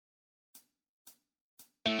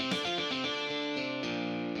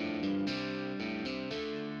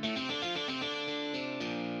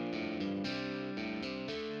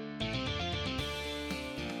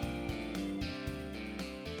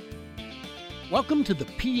Welcome to the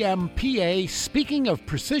PMPA Speaking of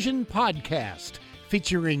Precision podcast,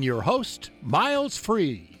 featuring your host, Miles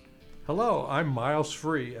Free. Hello, I'm Miles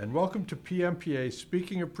Free, and welcome to PMPA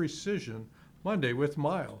Speaking of Precision, Monday with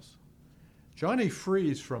Miles. Johnny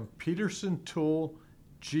Freeze from Peterson Tool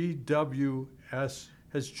GWS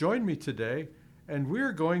has joined me today, and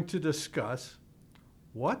we're going to discuss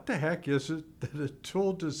what the heck is it that a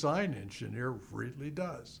tool design engineer really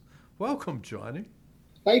does. Welcome, Johnny.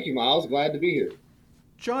 Thank you, Miles. Glad to be here.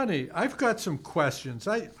 Johnny, I've got some questions.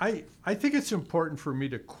 I think it's important for me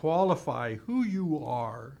to qualify who you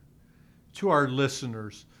are to our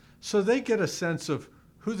listeners so they get a sense of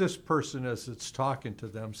who this person is that's talking to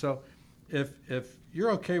them. So if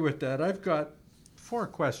you're okay with that, I've got 4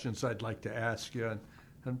 questions I'd like to ask you.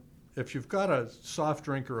 And if you've got a soft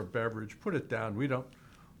drink or a beverage, put it down. We don't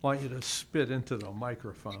want you to spit into the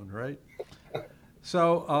microphone, right?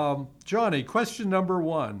 So, Johnny, question number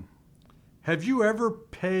 1. Have you ever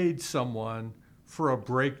paid someone for a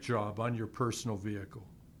brake job on your personal vehicle?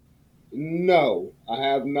 No, I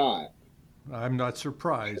have not. I'm not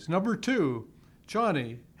surprised. Number 2,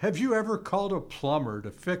 Johnny, have you ever called a plumber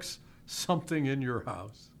to fix something in your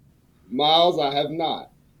house? Miles, I have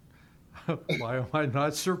not. Why am I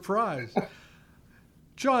not surprised?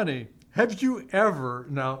 Johnny, have you ever,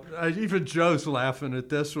 now even Joe's laughing at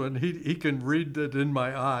this one, he can read it in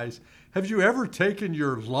my eyes. Have you ever taken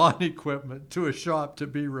your lawn equipment to a shop to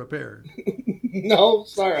be repaired? No,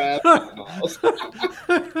 sorry, I haven't, Miles.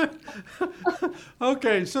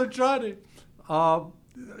 Okay, so Johnny,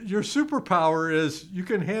 your superpower is you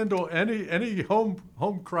can handle any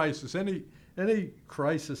home crisis, any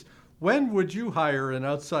crisis. When would you hire an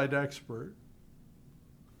outside expert?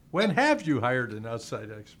 When have you hired an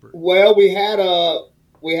outside expert? Well, we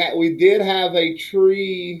did have a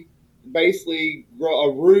tree, basically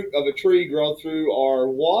a root of a tree grow through our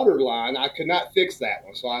water line. I could not fix that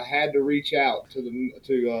one, so I had to reach out to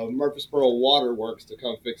Murfreesboro Waterworks to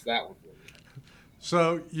come fix that one for me.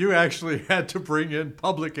 So you actually had to bring in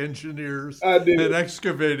public engineers I did. and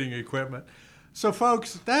excavating equipment. So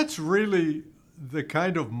folks, that's really the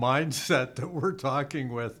kind of mindset that we're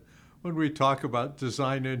talking with when we talk about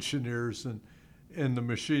design engineers and in the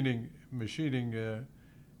machining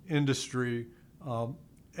industry.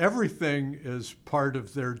 Everything is part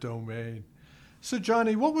of their domain. So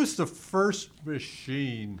Johnny, what was the first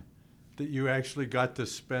machine that you actually got to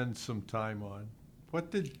spend some time on?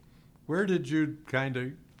 Where did you kind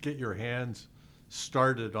of get your hands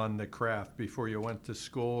started on the craft before you went to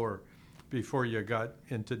school or before you got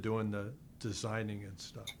into doing the designing and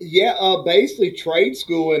stuff? Yeah, basically trade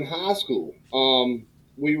school and high school.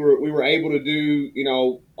 We were able to do,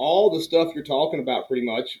 all the stuff you're talking about pretty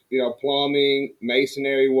much, plumbing,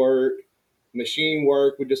 masonry work, machine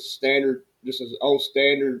work with just an old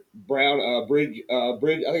standard brown bridge. I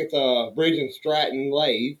think it's a Bridge and Stratton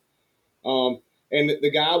lathe. And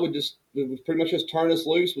the guy would pretty much just turn us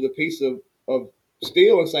loose with a piece of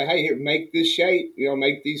steel and say, hey, here, make this shape,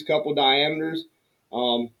 make these couple diameters.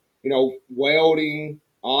 Welding,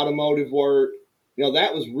 automotive work.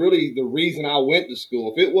 That was really the reason I went to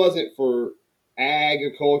school. If it wasn't for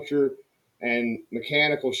agriculture and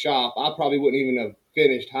mechanical shop, I probably wouldn't even have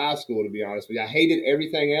finished high school, to be honest with you. I hated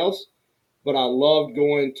everything else, but I loved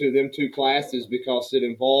going to them 2 classes because it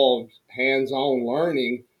involved hands-on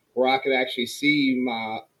learning where I could actually see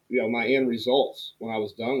my end results when I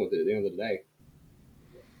was done with it at the end of the day.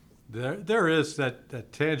 There is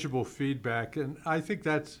that tangible feedback, and I think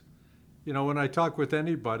that's, when I talk with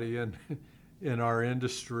anybody in our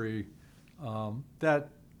industry, that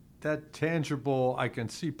tangible, I can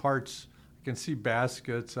see parts, I can see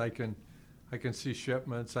baskets, I can see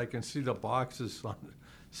shipments, I can see the boxes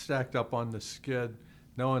stacked up on the skid,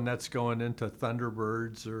 knowing that's going into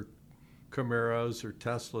Thunderbirds or Camaros or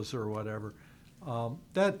Teslas or whatever.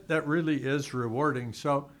 That really is rewarding.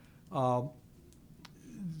 So,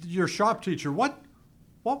 your shop teacher, what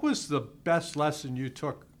was the best lesson you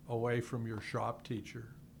took away from your shop teacher?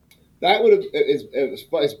 That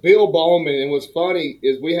it's Bill Bowman. And what's funny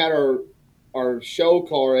is we had our show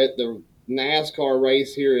car at the NASCAR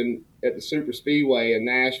race here at the Super Speedway in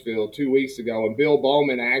Nashville 2 weeks ago, and Bill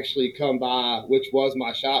Bowman actually come by, which was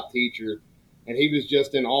my shop teacher, and he was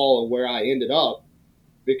just in awe of where I ended up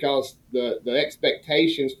because the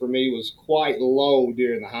expectations for me was quite low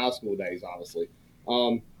during the high school days, obviously.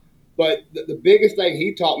 But the biggest thing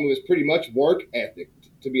he taught me was pretty much work ethic.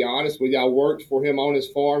 To be honest with you, I worked for him on his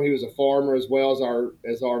farm. He was a farmer as well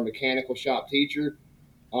as our mechanical shop teacher,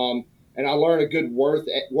 and I learned a good work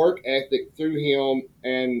ethic through him.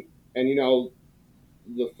 And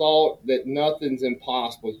the thought that nothing's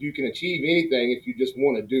impossible. You can achieve anything if you just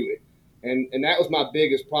want to do it. And that was my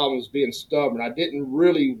biggest problem, was being stubborn. I didn't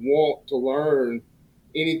really want to learn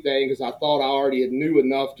anything because I thought I already knew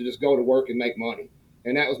enough to just go to work and make money.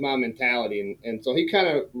 And that was my mentality. And so he kind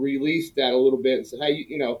of released that a little bit and said, hey,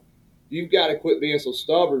 you've got to quit being so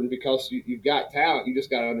stubborn because you've got talent. You just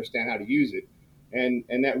got to understand how to use it. And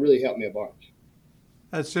that really helped me a bunch.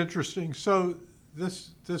 That's interesting. So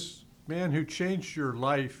this man who changed your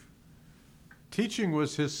life, teaching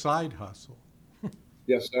was his side hustle.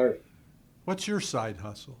 Yes, sir. What's your side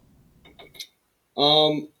hustle?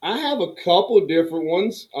 I have a couple of different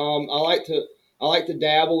ones. I like to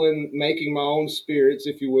dabble in making my own spirits,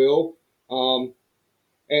 if you will.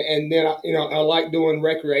 And then I like doing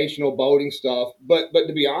recreational boating stuff. But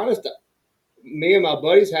to be honest, me and my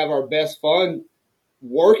buddies have our best fun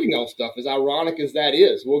working on stuff. As ironic as that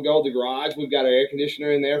is, we'll go to the garage. We've got an air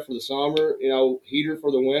conditioner in there for the summer, heater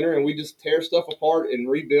for the winter, and we just tear stuff apart and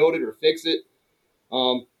rebuild it or fix it.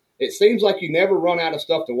 It seems like you never run out of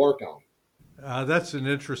stuff to work on. That's an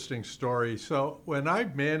interesting story. So when I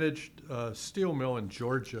managed a steel mill in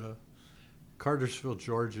Georgia, Cartersville,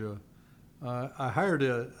 Georgia, I hired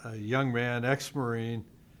a young man, ex-Marine,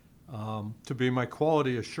 to be my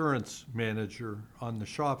quality assurance manager on the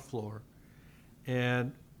shop floor.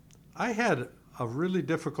 And I had a really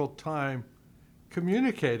difficult time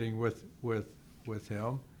communicating with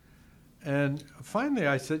him. And finally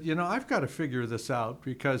I said, I've got to figure this out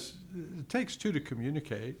because it takes two to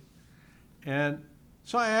communicate. And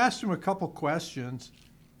so I asked him a couple questions,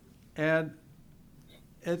 and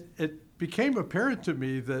it became apparent to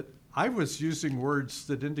me that I was using words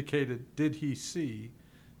that indicated, did he see?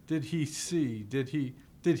 Did he see? Did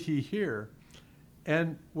he hear?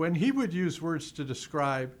 And when he would use words to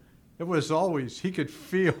describe, it was always, he could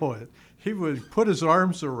feel it. He would put his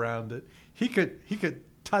arms around it. He could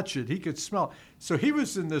touch it. He could smell. So he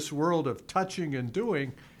was in this world of touching and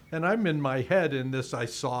doing, and I'm in my head in this, I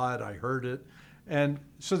saw it, I heard it. And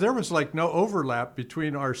so there was like no overlap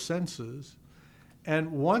between our senses.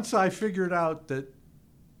 And once I figured out that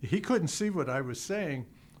he couldn't see what I was saying,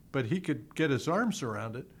 but he could get his arms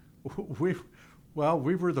around it, we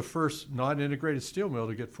were the first non-integrated steel mill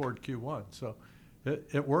to get Ford Q1. So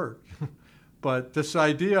it worked. But this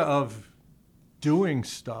idea of doing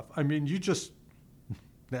stuff, I mean, you just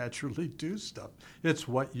naturally do stuff. It's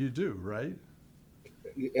what you do, right?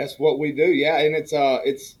 That's what we do, yeah. And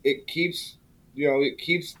it keeps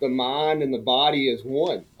the mind and the body as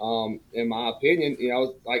one. In my opinion,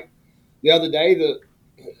 like the other day,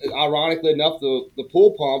 ironically enough, the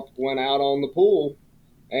pool pump went out on the pool,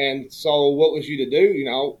 and so what was you to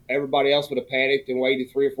do? Everybody else would have panicked and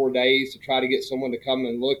waited 3 or 4 days to try to get someone to come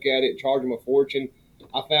and look at it, charge them a fortune.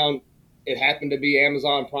 I found it happened to be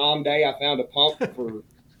Amazon Prime Day. I found a pump for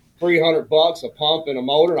 $300, a pump and a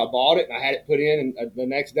motor, and I bought it and I had it put in the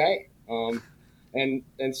next day.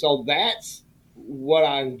 And so that's what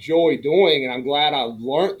I enjoy doing, and I'm glad I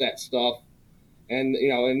learned that stuff. And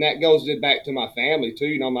and that goes back to my family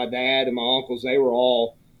too. My dad and my uncles, they were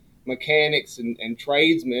all mechanics and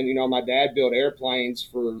tradesmen. My dad built airplanes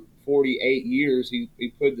for 48 years. He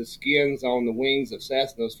put the skins on the wings of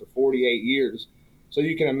Cessnas for 48 years. So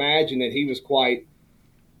you can imagine that he was quite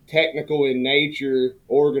technical in nature,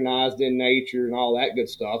 organized in nature, and all that good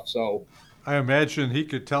stuff. So I imagine he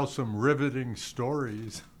could tell some riveting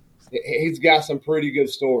stories. He's got some pretty good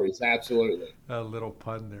stories, absolutely. A little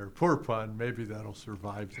pun there. Poor pun. Maybe that'll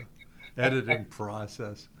survive the editing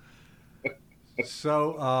process.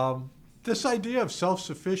 So this idea of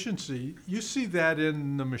self-sufficiency, you see that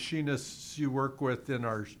in the machinists you work with in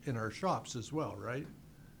our shops as well, right?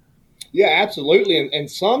 Yeah, absolutely. And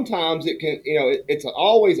sometimes it can, it's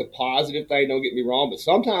always a positive thing, don't get me wrong, but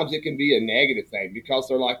sometimes it can be a negative thing because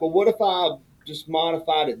they're like, well, what if I just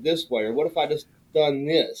modified it this way? Or what if I just done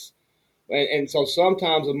this? And so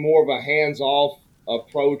sometimes a more of a hands-off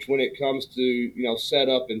approach when it comes to,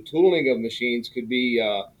 setup and tooling of machines could be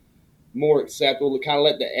more acceptable to kind of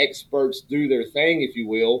let the experts do their thing, if you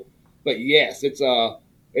will. But yes, it's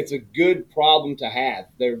a good problem to have.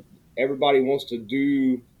 Everybody wants to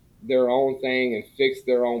do their own thing and fix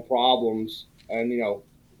their own problems and,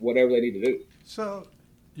 whatever they need to do. So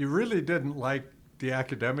you really didn't like the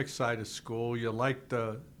academic side of school. You liked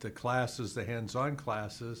the classes, the hands-on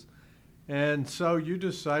classes. And so you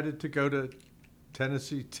decided to go to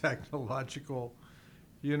Tennessee Technological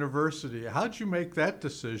University. How'd you make that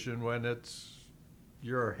decision when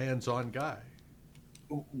you're a hands-on guy?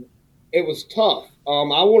 It was tough.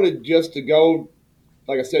 I wanted just to go,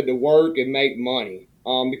 like I said, to work and make money.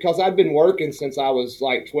 Because I'd been working since I was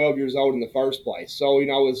like 12 years old in the first place. So, I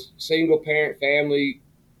was single parent family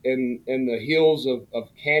in the hills of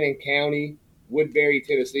Cannon County, Woodbury,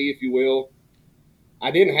 Tennessee, if you will, I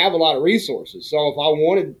didn't have a lot of resources. So if I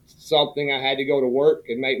wanted something, I had to go to work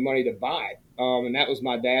and make money to buy it. And that was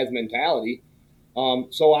my dad's mentality.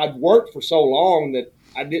 So I'd worked for so long that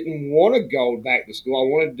I didn't want to go back to school. I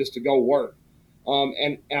wanted just to go work.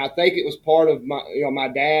 And I think it was part of my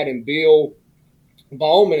dad and Bill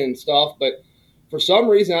Bowman and stuff. But for some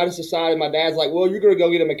reason, I just decided, my dad's like, well, you're going to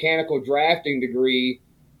go get a mechanical drafting degree.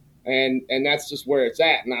 And that's just where it's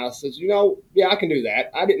at. And I said, yeah, I can do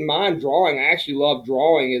that. I didn't mind drawing. I actually love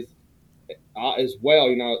drawing as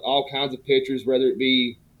well. All kinds of pictures, whether it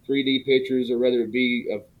be 3D pictures or whether it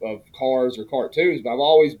be of cars or cartoons. But I've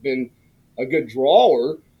always been a good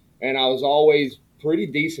drawer, and I was always pretty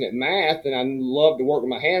decent at math, and I loved to work with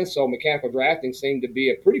my hands. So mechanical drafting seemed to be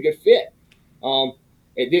a pretty good fit.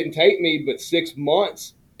 It didn't take me but 6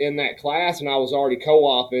 months in that class, and I was already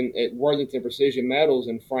co-oping at Worthington Precision Metals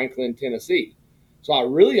in Franklin, Tennessee. So I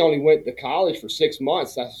really only went to college for 6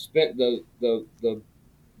 months. I spent the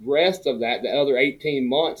rest of that, the other 18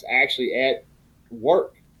 months, actually at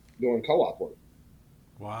work doing co-op work.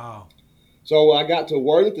 Wow. So I got to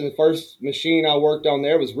Worthington. The first machine I worked on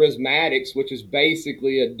there was Rhizmatics, which is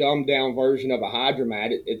basically a dumbed-down version of a Hydromat.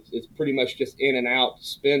 It's pretty much just in and out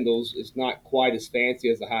spindles. It's not quite as fancy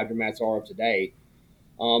as the Hydromats are of today.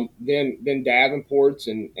 Then Davenports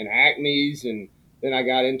and Acme's, and then I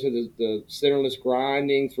got into the centerless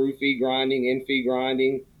grinding, through feed grinding, in feed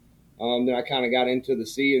grinding. Then I kind of got into the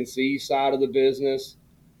CNC side of the business.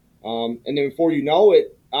 And then before you know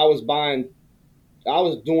it, I was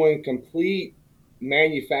doing complete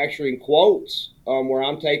manufacturing quotes, where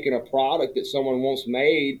I'm taking a product that someone wants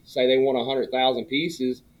made, say they want 100,000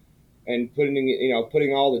 pieces, and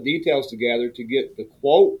putting all the details together to get the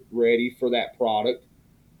quote ready for that product.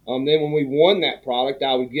 Then when we won that product,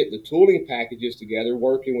 I would get the tooling packages together,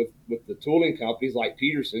 working with the tooling companies like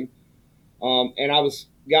Peterson. And I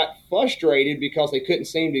got frustrated because they couldn't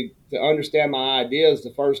seem to understand my ideas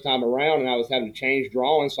the first time around, and I was having to change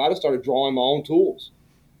drawings. So I just started drawing my own tools.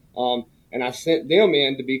 And I sent them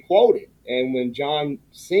in to be quoted. And when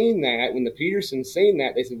when the Petersons seen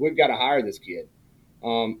that, they said, we've got to hire this kid.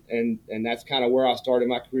 And that's kind of where I started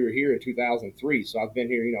my career here in 2003. So I've been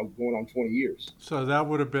here, going on 20 years. So that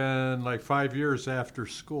would have been like 5 years after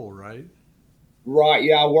school, right? Right.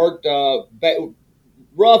 Yeah, I worked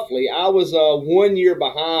roughly. I was 1 year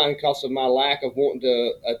behind because of my lack of wanting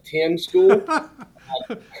to attend school.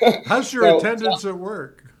 How's your attendance at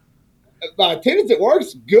work? My attendance at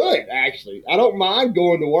work's good, actually. I don't mind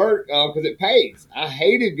going to work because it pays. I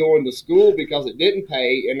hated going to school because it didn't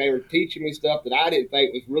pay, and they were teaching me stuff that I didn't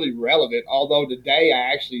think was really relevant, although today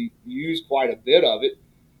I actually use quite a bit of it.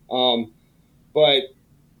 But,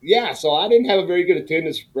 yeah, so I didn't have a very good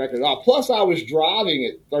attendance record at all. Plus, I was driving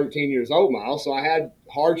at 13 years old, Miles, so I had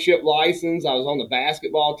hardship license. I was on the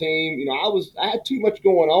basketball team. I had too much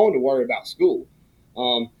going on to worry about school.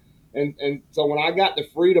 And so when I got the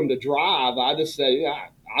freedom to drive, I just said,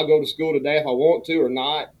 I'll go to school today if I want to or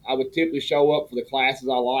not. I would typically show up for the classes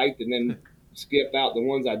I liked and then skip out the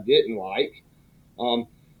ones I didn't like.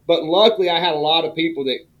 But luckily, I had a lot of people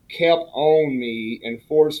that kept on me and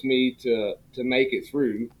forced me to make it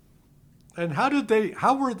through. And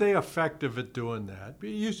how were they effective at doing that?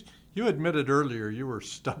 You admitted earlier you were a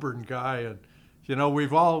stubborn guy, and we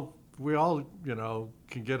all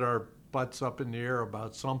can get our butts up in the air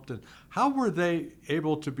about something. How were they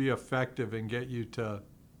able to be effective and get you to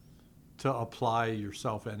apply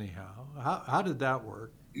yourself anyhow? How did that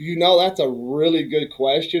work? That's a really good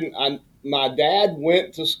question. My dad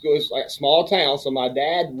went to school. It's like a small town, so my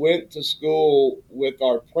dad went to school with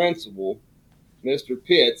our principal, Mr.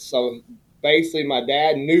 Pitts. So basically, my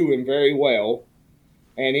dad knew him very well.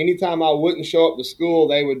 And anytime I wouldn't show up to school,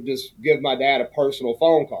 they would just give my dad a personal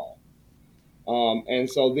phone call. And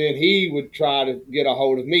so then he would try to get a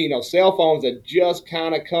hold of me. Cell phones had just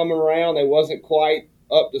kind of come around. They wasn't quite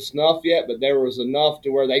up to snuff yet, but there was enough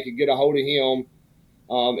to where they could get a hold of him.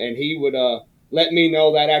 And he would let me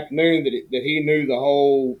know that afternoon that he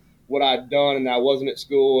knew what I'd done and I wasn't at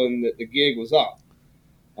school and that the gig was up.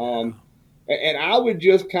 And I would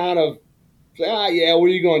just kind of say, yeah, what are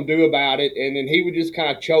you going to do about it? And then he would just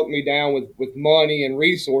kind of choke me down with money and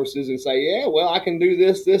resources and say, yeah, well, I can do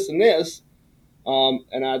this, this, and this.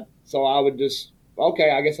 So I would just,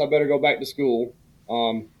 okay, I guess I better go back to school.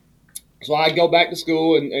 So I'd go back to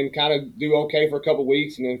school and kind of do okay for a couple of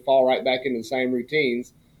weeks and then fall right back into the same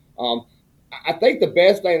routines. I think the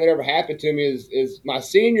best thing that ever happened to me is my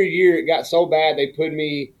senior year, it got so bad they put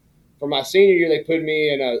me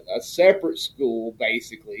in a separate school,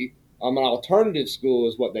 basically. An alternative school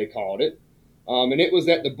is what they called it. And it was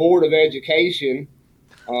at the Board of Education.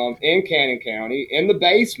 in Cannon County in the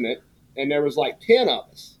basement, and there was like 10 of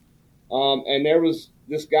us. And there was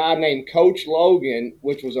this guy named Coach Logan,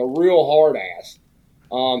 which was a real hard ass.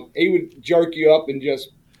 He would jerk you up and just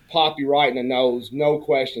pop you right in the nose, no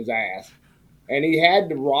questions asked. And he had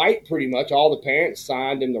the right, pretty much. All the parents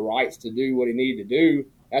signed him the rights to do what he needed to do.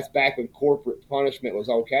 That's back when corporate punishment was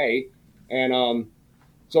okay. And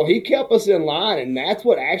so he kept us in line, and that's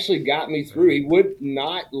what actually got me through. He would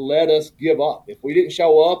not let us give up. If we didn't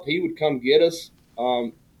show up, he would come get us.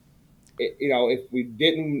 If we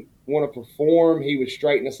didn't want to perform, he would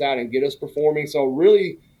straighten us out and get us performing. So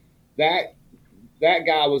really, that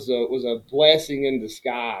guy was a blessing in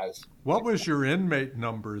disguise. What was your inmate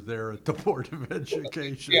number there at the Board of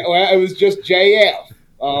Education? Yeah, well, it was just JF.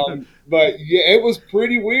 But yeah, it was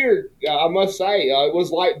pretty weird, I must say. It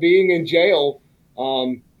was like being in jail,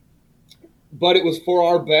 but it was for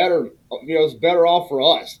our better. It was better off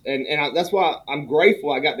for us, and that's why I'm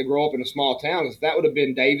grateful I got to grow up in a small town. Because that would have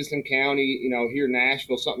been Davidson County, here in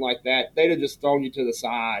Nashville, something like that. They'd have just thrown you to the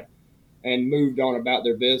side and moved on about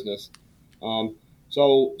their business.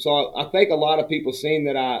 So I think a lot of people seen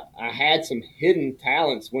that I had some hidden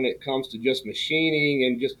talents when it comes to just machining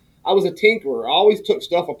and I was a tinkerer. I always took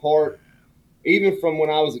stuff apart. Even from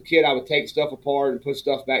when I was a kid, I would take stuff apart and put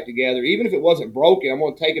stuff back together. Even if it wasn't broken, I'm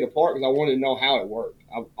going to take it apart because I wanted to know how it worked.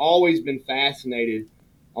 I've always been fascinated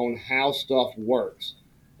on how stuff works.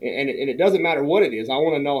 And it doesn't matter what it is. I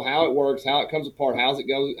want to know how it works, how it comes apart, how does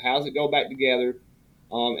it go back together,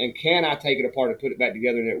 and can I take it apart and put it back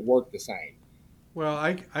together and it work the same? Well,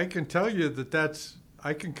 I can tell you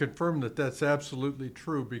I can confirm that that's absolutely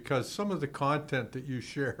true, because some of the content that you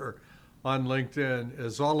share on LinkedIn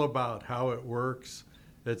is all about how it works.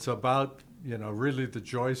 It's about, really the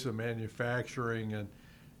joys of manufacturing,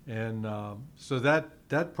 and so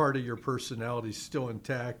that part of your personality is still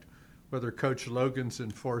intact, whether Coach Logan's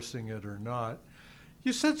enforcing it or not.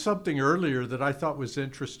 You said something earlier that I thought was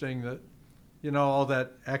interesting, that, all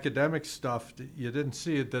that academic stuff, you didn't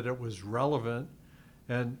see it, that it was relevant.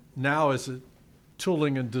 And now as a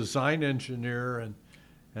tooling and design engineer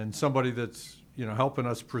and somebody that's, helping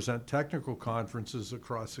us present technical conferences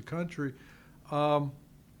across the country,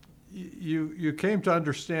 you came to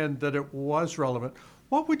understand that it was relevant.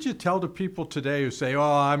 What would you tell to people today who say, "Oh,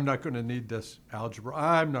 I'm not going to need this algebra.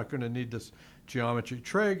 I'm not going to need this geometry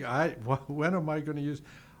trig. When am I going to use?"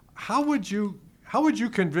 How would you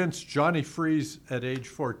convince Johnny Freeze at age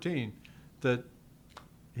 14 that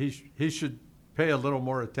he should pay a little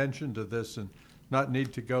more attention to this and not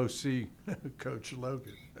need to go see Coach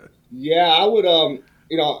Logan? Yeah, I would.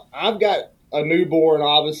 I've got a newborn,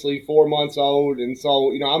 obviously 4 months old, and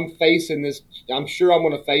so I'm facing this. I'm sure I'm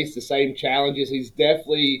going to face the same challenges. His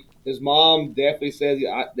mom definitely says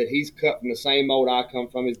that he's cut from the same mold I come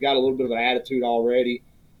from. He's got a little bit of an attitude already.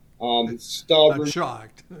 He's stubborn. I'm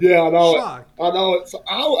shocked. Yeah, I know. Shocked. I know it. So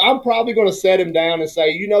I'm probably going to set him down and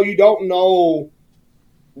say, you don't know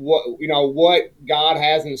what God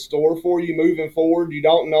has in store for you moving forward. You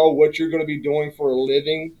don't know what you're going to be doing for a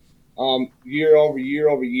living year over year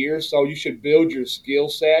over year. So you should build your skill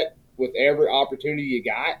set with every opportunity you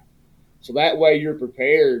got. So that way you're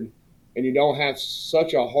prepared and you don't have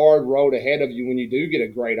such a hard road ahead of you when you do get a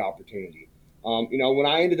great opportunity. When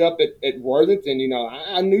I ended up at Worthington,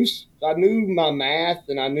 I knew my math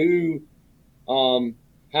and I knew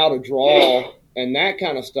how to draw and that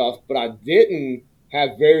kind of stuff, but I didn't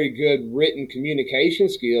have very good written communication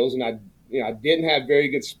skills, and I didn't have very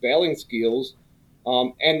good spelling skills,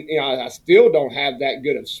 I still don't have that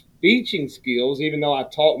good of speaking skills, even though I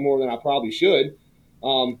talk more than I probably should.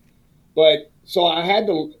 But so I had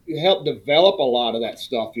to help develop a lot of that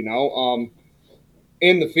stuff,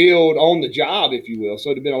 in the field, on the job, if you will. So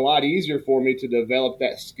it'd have been a lot easier for me to develop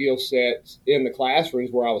that skill set in the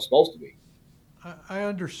classrooms where I was supposed to be. I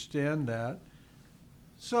understand that.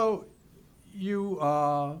 So you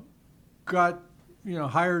got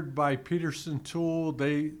hired by Peterson Tool.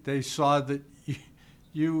 They saw that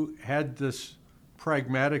you had this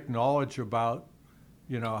pragmatic knowledge about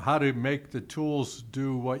how to make the tools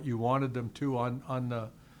do what you wanted them to on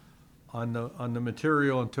the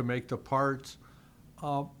material and to make the parts.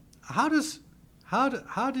 How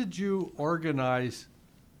did you organize?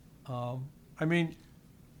 I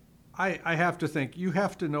have to think, you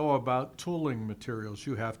have to know about tooling materials.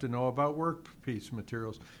 You have to know about workpiece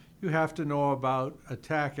materials. You have to know about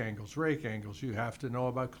attack angles, rake angles. You have to know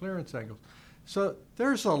about clearance angles. So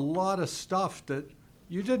there's a lot of stuff that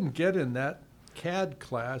you didn't get in that CAD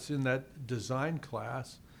class, in that design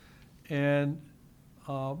class. And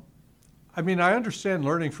I understand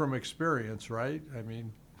learning from experience, right?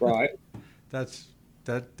 Right. That's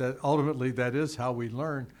that ultimately that is how we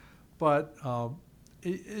learn. But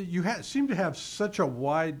you seem to have such a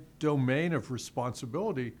wide domain of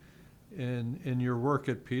responsibility in your work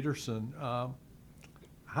at Peterson.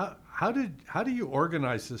 How do you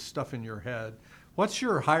organize this stuff in your head? What's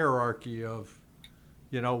your hierarchy of,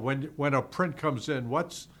 when a print comes in,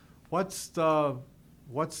 what's the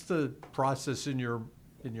process in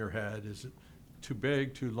your head? Is it too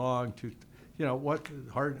big, too long,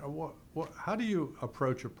 how do you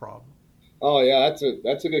approach a problem? Oh yeah,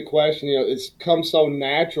 that's a good question. It's come so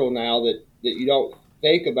natural now that you don't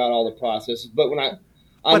think about all the processes. But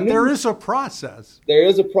but there is a process. There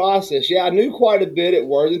is a process. Yeah, I knew quite a bit at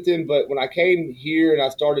Worthington, but when I came here and I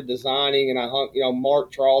started designing, and I hung,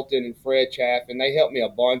 Mark Charlton and Fred Chaffin, they helped me a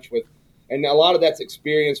bunch with, and a lot of that's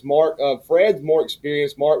experience. Fred's more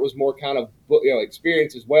experienced. Mark was more kind of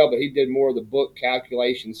experienced as well, but he did more of the book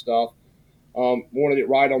calculation stuff. Wanted it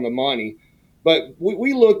right on the money. But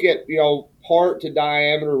we look at, part to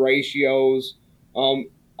diameter ratios.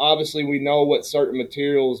 Obviously, we know what certain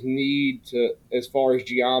materials need as far as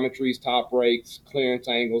geometries, top rates, clearance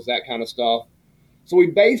angles, that kind of stuff. So we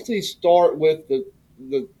basically start with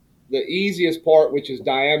the easiest part, which is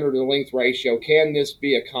diameter to length ratio. Can this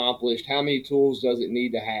be accomplished? How many tools does it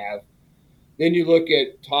need to have? Then you look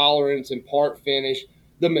at tolerance and part finish.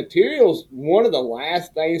 The material's one of the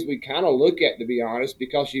last things we kind of look at, to be honest,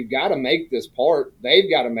 because you've got to make this part. They've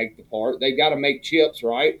got to make the part. They've got to make chips,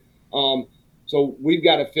 right? So we've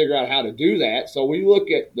got to figure out how to do that. So we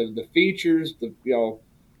look at the features, the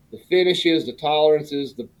finishes, the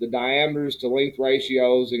tolerances, the diameters to length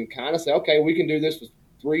ratios, and kind of say, okay, we can do this with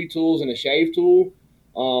 3 tools and a shave tool,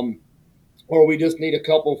 or we just need a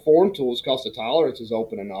couple of form tools because the tolerance is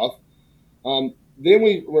open enough. Then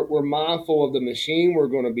we're mindful of the machine we're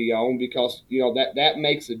going to be on, because that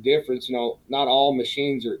makes a difference. Not all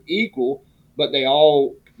machines are equal, but they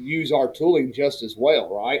all use our tooling just as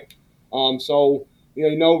well, right? So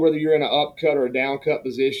whether you're in an upcut or a downcut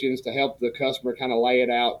positions to help the customer kind of lay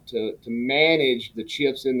it out to manage the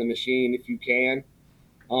chips in the machine if you can.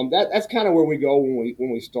 That's kind of where we go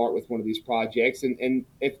when we start with one of these projects, and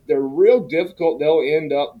if they're real difficult, they'll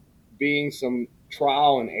end up being some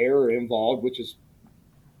trial and error involved, which is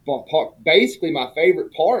basically my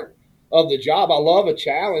favorite part of the job. I love a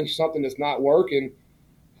challenge, something that's not working.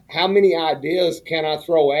 How many ideas can I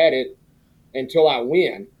throw at it until I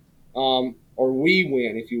win, or we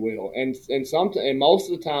win, if you will? And most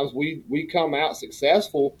of the times we come out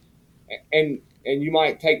successful, and you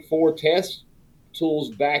might take 4 test tools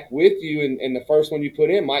back with you, and the first one you put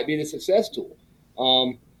in might be the success tool.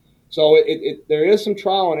 So there is some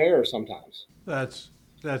trial and error sometimes.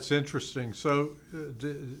 That's interesting. So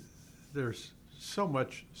there's so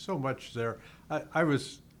much there. I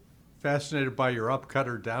was fascinated by your upcut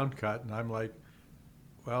or downcut, and I'm like,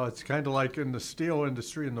 well, it's kind of like in the steel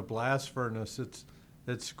industry, in the blast furnace.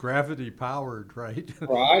 It's gravity powered, right?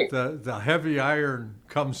 Right. The heavy iron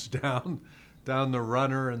comes down the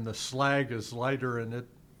runner, and the slag is lighter, and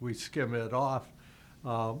we skim it off.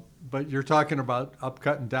 But you're talking about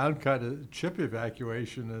upcut and downcut, chip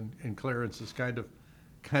evacuation and clearance is kind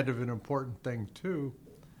of an important thing too.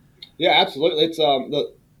 Yeah, absolutely. It's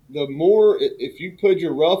the more, if you put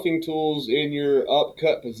your roughing tools in your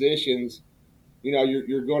upcut positions,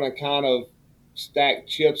 you're going to kind of stack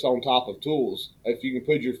chips on top of tools. If you can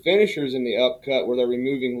put your finishers in the upcut where they're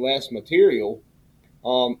removing less material,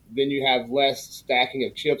 then you have less stacking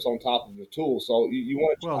of chips on top of the tool. So you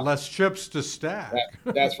want less chips to stack.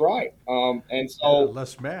 That's right. And so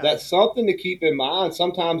less mass. That's something to keep in mind.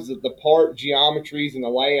 Sometimes the part geometries and the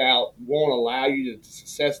layout won't allow you to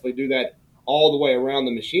successfully do that all the way around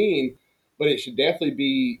the machine, but it should definitely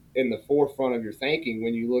be in the forefront of your thinking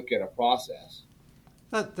when you look at a process.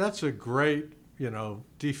 That's a great,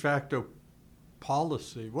 de facto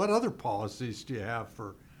policy. What other policies do you have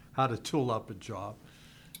for how to tool up a job?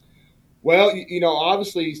 Well,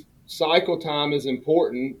 obviously cycle time is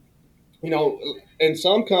important. In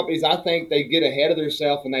some companies, I think they get ahead of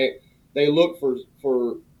themselves and they look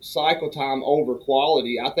for cycle time over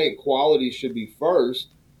quality. I think quality should be first.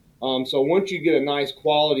 So once you get a nice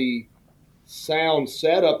quality sound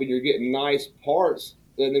setup and you're getting nice parts,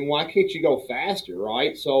 then why can't you go faster,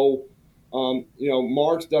 right? So,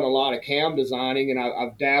 Mark's done a lot of cam designing, and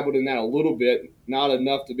I've dabbled in that a little bit, not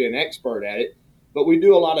enough to be an expert at it. But we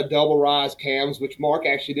do a lot of double rise cams, which Mark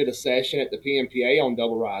actually did a session at the PMPA on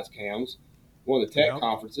double rise cams, one of the tech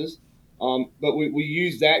conferences. But we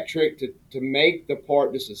use that trick to make the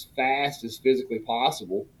part just as fast as physically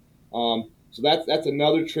possible. So that's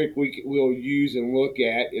another trick we'll use and look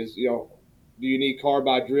at is, do you need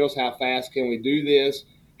carbide drills? How fast can we do this?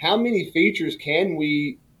 how many features can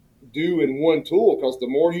we do in one tool? Because the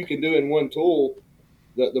more you can do in one tool,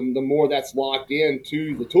 the more that's locked in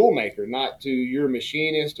to the tool maker, not to your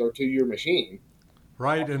machinist or to your machine.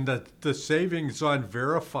 Right, and the savings on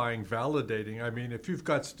verifying, validating. I mean, if you've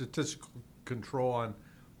got statistical control on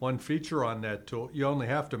one feature on that tool, you only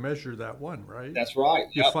have to measure that one, right? That's right.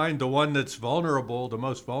 You find the one that's vulnerable, the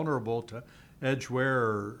most vulnerable to edge wear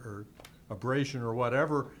or abrasion or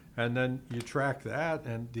whatever, and then you track that,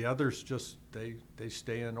 and the others just, they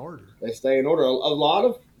stay in order. They stay in order. A lot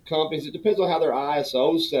of companies, it depends on how their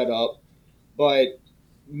ISO is set up, but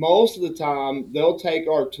most of the time they'll take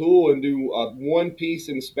our tool and do a one-piece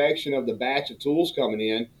inspection of the batch of tools coming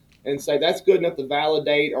in and say that's good enough to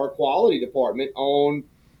validate our quality department on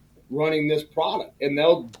running this product. And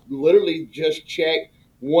they'll literally just check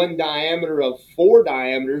one diameter of 4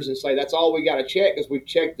 diameters and say that's all we got to check because we've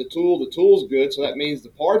checked the tool's good, so that means the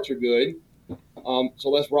parts are good. So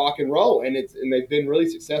let's rock and roll. And they've been really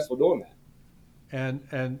successful doing that.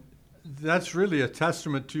 And that's really a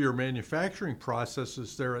testament to your manufacturing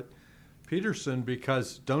processes there at Peterson,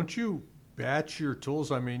 because don't you batch your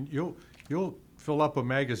tools? I mean, you'll fill up a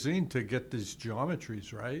magazine to get these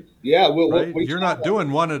geometries, right? Yeah. Right? You're not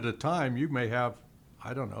doing one at a time. You may have,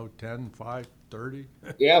 I don't know, 10, 5, 30.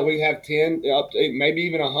 Yeah, we have 10, up to maybe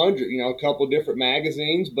even 100, a couple different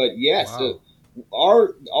magazines. But yes,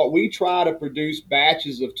 wow. We try to produce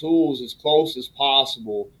batches of tools as close as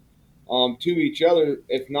possible to each other,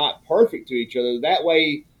 if not perfect to each other. That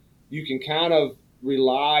way you can kind of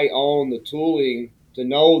rely on the tooling to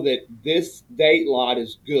know that this date lot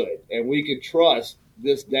is good and we can trust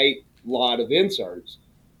this date lot of inserts.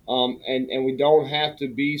 And we don't have to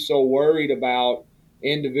be so worried about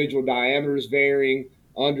individual diameters varying,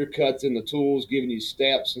 undercuts in the tools, giving you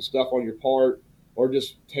steps and stuff on your part, or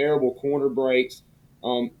just terrible corner breaks.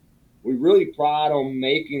 We really pride on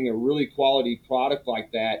making a really quality product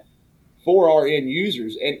like that for our end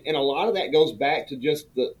users. And a lot of that goes back to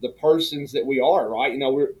just the persons that we are, right?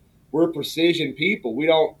 We're precision people. We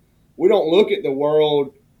don't look at the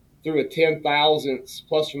world through a 10,000ths,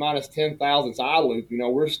 plus or minus 10,000ths eye loop.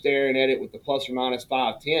 We're staring at it with the plus or minus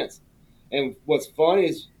 5/10. And what's fun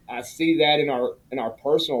is I see that in our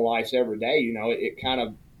personal lives every day. It kind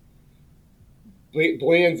of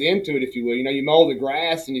blends into it, if you will. You mow the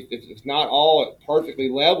grass, and if it's not all perfectly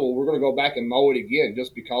level, we're going to go back and mow it again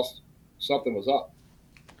just because something was up.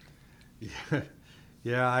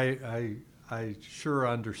 Yeah, I sure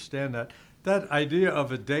understand that. That idea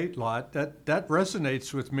of a date lot, that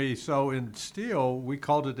resonates with me. So in steel, we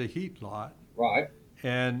called it a heat lot. Right.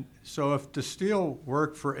 And so if the steel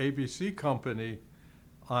worked for ABC Company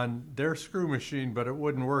on their screw machine, but it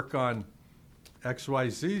wouldn't work on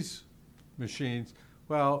XYZ's machines,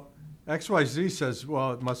 well, XYZ says,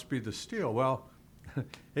 well, it must be the steel. Well,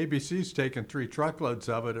 ABC's taken 3 truckloads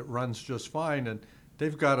of it. It runs just fine. And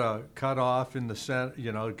they've got a cut off in the center,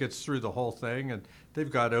 it gets through the whole thing. And they've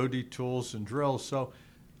got OD tools and drills. So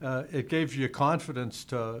it gives you confidence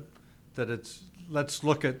let's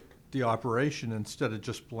look at the operation instead of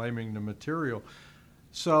just blaming the material.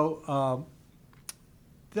 So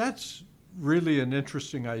that's really an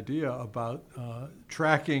interesting idea about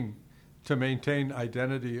tracking to maintain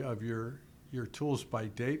identity of your tools by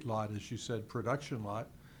date lot, as you said, production lot,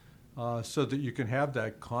 so that you can have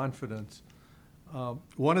that confidence.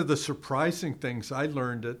 One of the surprising things I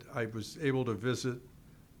learned that I was able to visit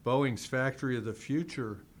Boeing's Factory of the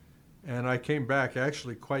Future, and I came back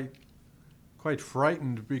actually quite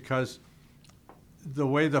frightened, because the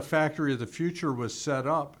way the Factory of the Future was set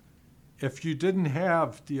up, if you didn't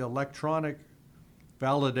have the electronic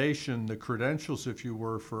validation, the credentials, if you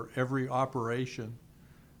were, for every operation,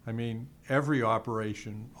 I mean, every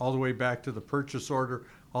operation, all the way back to the purchase order,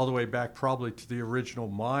 all the way back probably to the original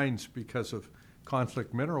mines because of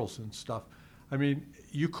conflict minerals and stuff. I mean,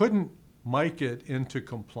 you couldn't mic it into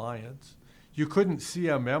compliance. You couldn't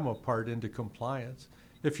CMM a part into compliance.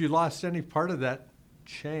 If you lost any part of that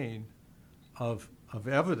chain of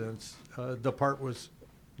evidence, the part was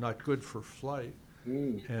not good for flight.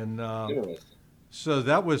 And so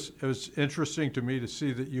it was interesting to me to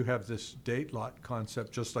see that you have this date lot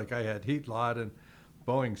concept, just like I had heat lot, and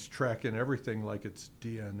Boeing's tracking everything like it's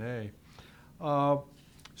DNA.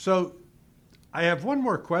 So I have one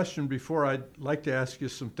more question before I'd like to ask you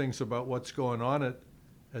some things about what's going on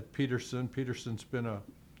at Peterson. Peterson's been a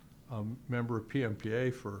member of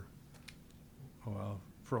PMPA for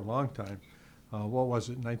a long time. What was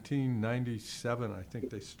it, 1997, I think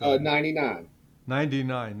they started? 99.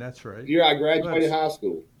 99, that's right. The year I graduated high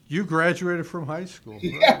school. You graduated from high school.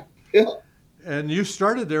 Yeah, right? yeah. And you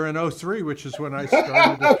started there in 03, which is when I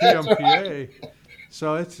started at PMPA.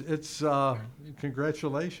 So it's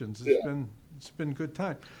congratulations. Yeah. It's been a good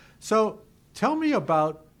time. So tell me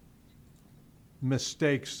about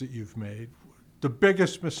mistakes that you've made. The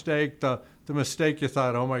biggest mistake, the mistake you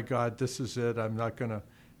thought, oh my God, this is it. I'm not gonna,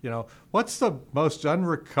 what's the most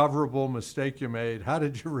unrecoverable mistake you made? How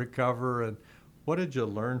did you recover, and what did you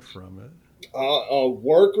learn from it?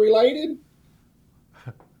 Work related?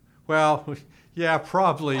 Well, yeah,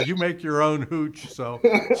 probably. You make your own hooch, so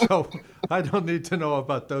I don't need to know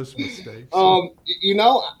about those mistakes. You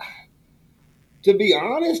know, to be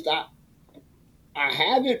honest, I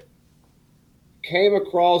haven't came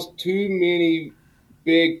across too many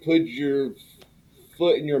big put your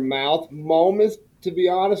foot in your mouth moments. To be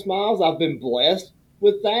honest, Miles, I've been blessed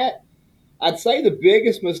with that. I'd say the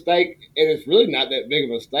biggest mistake, and it's really not that big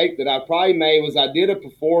of a mistake that I probably made, was I did a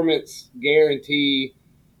performance guarantee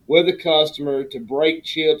with a customer to break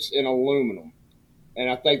chips in aluminum. And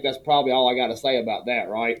I think that's probably all I got to say about that,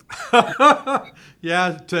 right?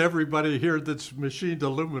 Yeah, to everybody here that's machined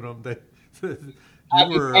aluminum, I you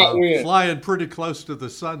did were not win. flying pretty close to the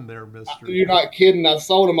sun there, mister. You're not kidding. I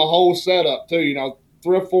sold them a whole setup too.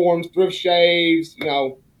 Thrift forms, thrift shaves.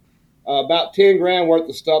 About 10 grand worth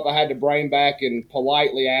of stuff I had to bring back and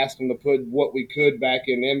politely ask them to put what we could back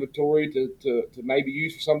in inventory to maybe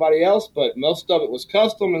use for somebody else. But most of it was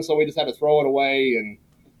custom, and so we just had to throw it away and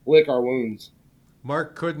lick our wounds.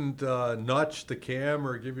 Mark couldn't notch the cam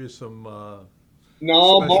or give you some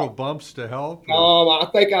No, special bumps to help? I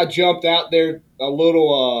think I jumped out there a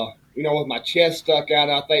little, with my chest stuck out.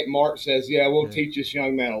 I think Mark says, "Yeah, we'll teach this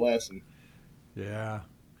young man a lesson." Yeah.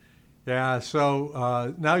 Yeah,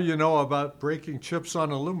 so now you know about breaking chips on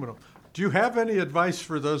aluminum. Do you have any advice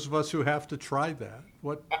for those of us who have to try that?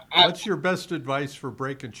 What's your best advice for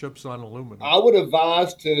breaking chips on aluminum? I would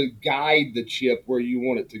advise to guide the chip where you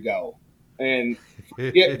want it to go and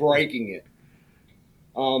get breaking it.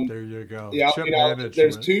 There you go. Yeah, Chip management.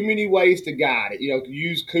 there's too many ways to guide it.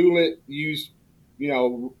 Use coolant, use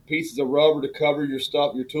pieces of rubber to cover your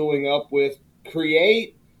stuff you're tooling up with.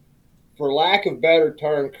 Create, for lack of better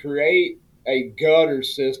term, create a gutter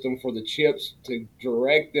system for the chips to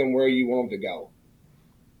direct them where you want them to go.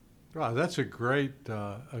 Wow, that's a great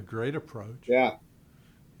approach. Yeah,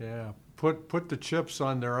 Yeah. Put the chips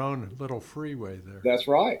on their own little freeway there. that's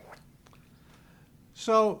right.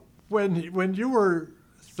 So when you were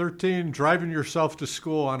 13 driving yourself to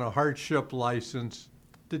school on a hardship license,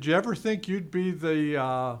 did you ever think you'd be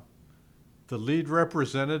the lead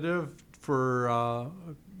representative for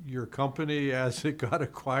your company as it got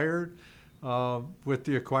acquired with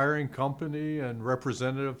the acquiring company and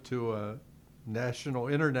representative to a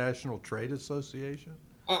international trade association?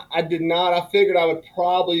 I did not. I figured I would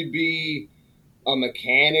probably be a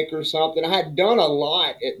mechanic or something. I had done a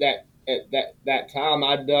lot at that time.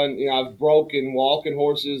 I've broken walking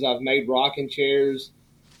horses. I've made rocking chairs.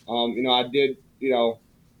 I did,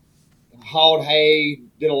 hauled hay,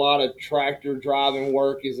 did a lot of tractor driving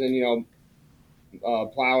work as in,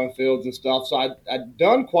 plowing fields and stuff. So I'd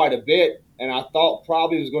done quite a bit, and I thought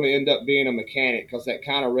probably was going to end up being a mechanic because that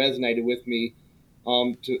kind of resonated with me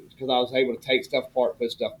because I was able to take stuff apart,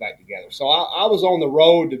 put stuff back together. So I was on the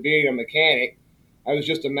road to being a mechanic. It was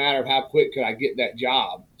just a matter of how quick could I get that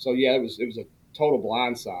job. So, yeah, it was a total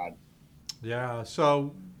blindside. Yeah,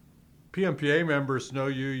 so PMPA members know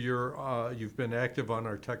you. You've been active on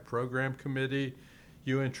our tech program committee.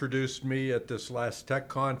 You introduced me at this last tech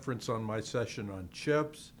conference on my session on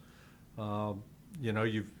chips.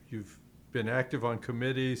 You've been active on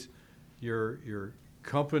committees. Your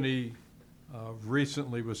company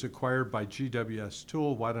recently was acquired by GWS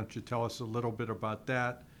Tool. Why don't you tell us a little bit about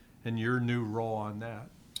that and your new role on that?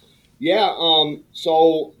 Yeah,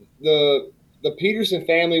 so the Peterson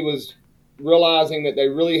family was realizing that they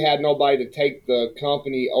really had nobody to take the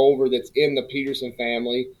company over that's in the Peterson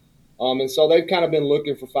family. And so they've kind of been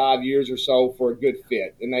looking for 5 years or so for a good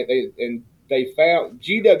fit. And they found,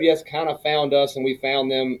 GWS kind of found us, and we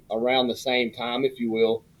found them around the same time, if you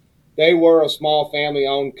will. They were a small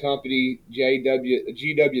family-owned company,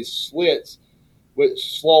 GW Slits,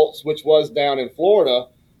 which was down in Florida.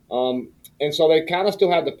 And so they kind of still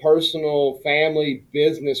had the personal family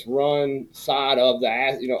business run side of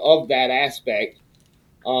that aspect.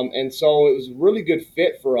 And so it was a really good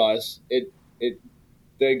fit for us.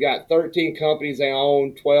 They got 13 companies they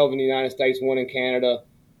own, 12 in the United States, 1 in Canada,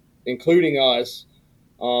 including us.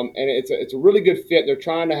 And it's a really good fit. They're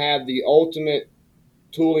trying to have the ultimate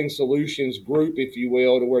tooling solutions group, if you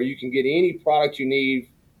will, to where you can get any product you need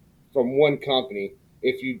from one company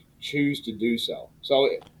if you choose to do so. So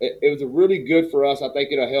it was a really good for us. I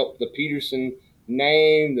think it'll help the Peterson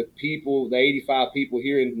name, the people, the 85 people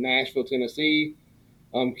here in Nashville, Tennessee.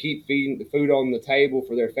 keep feeding the food on the table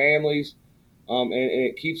for their families, and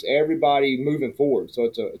it keeps everybody moving forward. So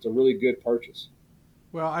it's a really good purchase.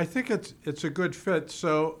 Well, I think it's a good fit.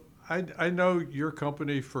 So I know your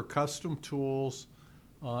company for custom tools,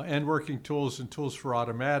 and working tools and tools for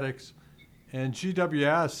automatics, and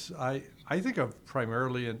GWS. I think of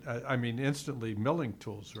primarily, instaantly milling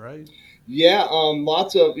tools, right? Yeah,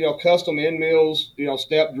 lots of custom end mills,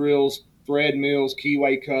 step drills, thread mills,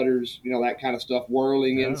 keyway cutters, that kind of stuff.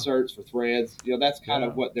 Whirling inserts for threads. That's kind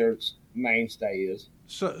of what their mainstay is.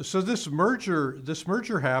 So this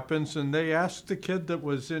merger happens, and they asked the kid that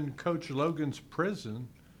was in Coach Logan's prison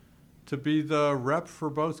to be the rep for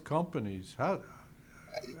both companies. How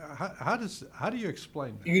do you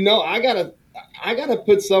explain that? I gotta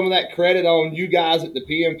put some of that credit on you guys at the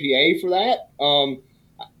PMPA for that.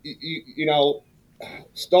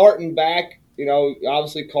 Starting back,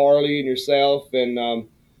 obviously Carly and yourself, and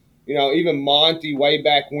even Monty way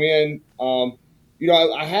back when.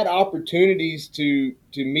 I had opportunities to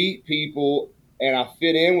meet people, and I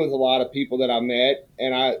fit in with a lot of people that I met,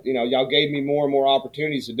 and y'all gave me more and more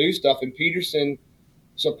opportunities to do stuff, and Peterson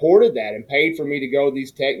supported that and paid for me to go to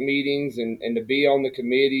these tech meetings and to be on the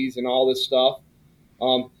committees and all this stuff.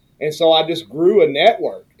 And so I just grew a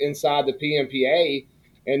network inside the PMPA.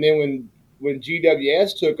 And then when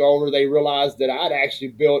GWS took over, they realized that I'd actually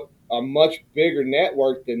built a much bigger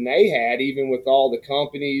network than they had, even with all the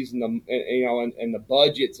companies and the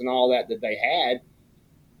budgets and all that they had.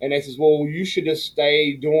 And they says, well, you should just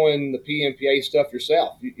stay doing the PMPA stuff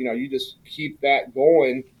yourself. You just keep that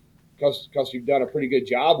going because you've done a pretty good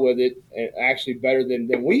job with it, and actually better than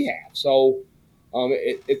we have. So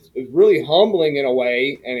it's really humbling in a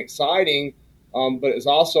way and exciting, but it's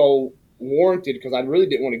also warranted because I really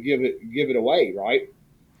didn't want to give it away, right?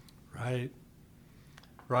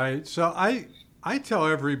 Right. So I tell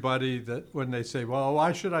everybody that when they say, well,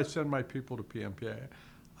 why should I send my people to PMPA?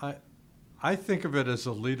 I think of it as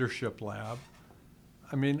a leadership lab.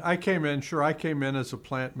 I mean, I came in as a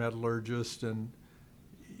plant metallurgist, and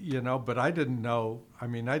but I didn't know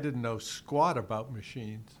squat about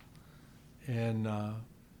machines. And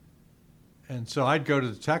so I'd go to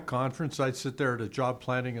the tech conference, I'd sit there at a job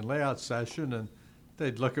planning and layout session, and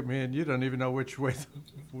they'd look at me and you don't even know which way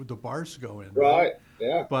the bars go in. Right,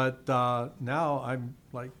 yeah. But now I'm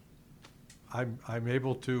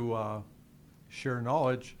able to share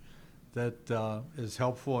knowledge that is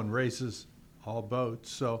helpful and raises all boats.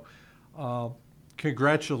 So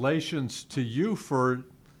congratulations to you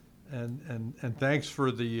and thanks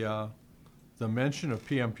for the mention of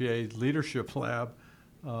PMPA Leadership Lab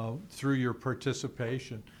through your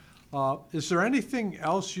participation. Is there anything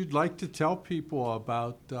else you'd like to tell people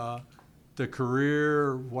about the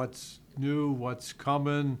career, what's new, what's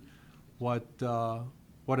coming, what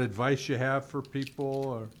advice you have for people,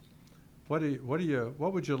 or what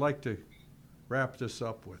would you like to wrap this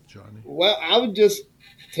up with, Johnny? Well, I would just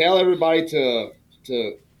tell everybody to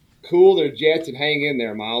cool their jets and hang in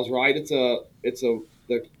there, Miles. Right? The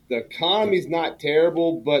economy's not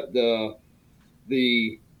terrible, but the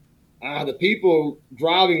people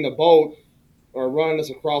driving the boat are running us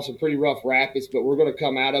across some pretty rough rapids, but we're going to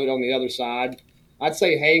come out of it on the other side. I'd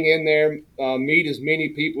say hang in there, meet as many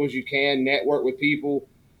people as you can, network with people.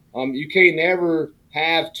 You can't never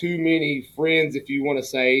have too many friends, if you want to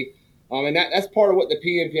say. And that's part of what the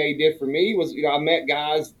PMPA did for me was, I met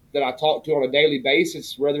guys that I talk to on a daily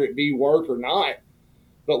basis, whether it be work or not.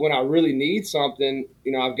 But when I really need something,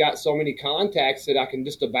 I've got so many contacts that I can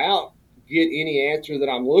just about get any answer that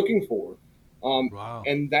I'm looking for. Wow.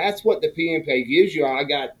 And that's what the PMPA gives you. I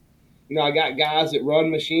got guys that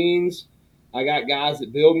run machines. I got guys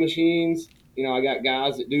that build machines. I got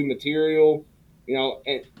guys that do material.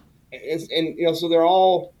 And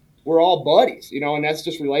so we're all buddies. And that's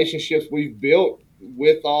just relationships we've built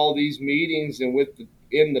with all these meetings and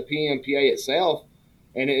in the PMPA itself.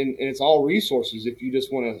 And it's all resources if you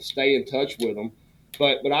just want to stay in touch with them.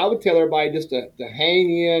 But I would tell everybody just to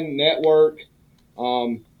hang in, network,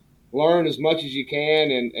 learn as much as you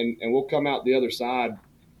can, and we'll come out the other side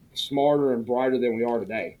smarter and brighter than we are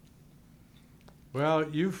today. Well,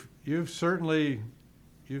 you've certainly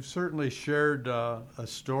shared a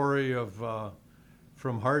story of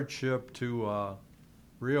from hardship to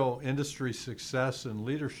real industry success and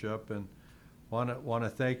leadership, and want to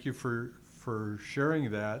thank you for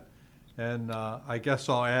sharing that. And I guess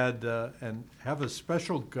I'll add and have a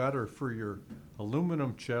special gutter for your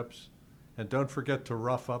aluminum chips, and don't forget to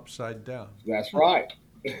rough upside down. That's right.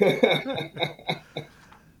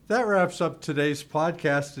 That wraps up today's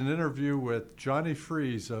podcast and interview with Johnny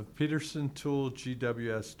Freeze of Peterson Tool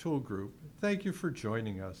GWS Tool Group. Thank you for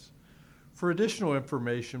joining us. For additional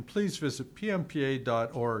information, please visit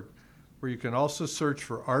pmpa.org, where you can also search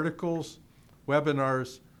for articles,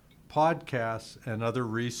 webinars, podcasts, and other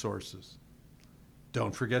resources.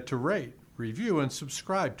 Don't forget to rate, review, and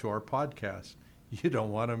subscribe to our podcast. You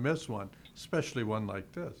don't want to miss one, especially one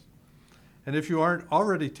like this. And if you aren't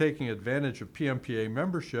already taking advantage of PMPA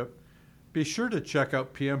membership, be sure to check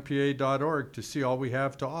out pmpa.org to see all we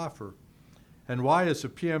have to offer. And why is a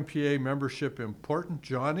PMPA membership important,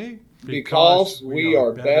 Johnny? Because we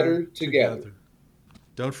are better together.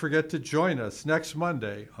 Don't forget to join us next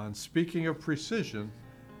Monday on Speaking of Precision,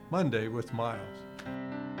 Monday with Miles.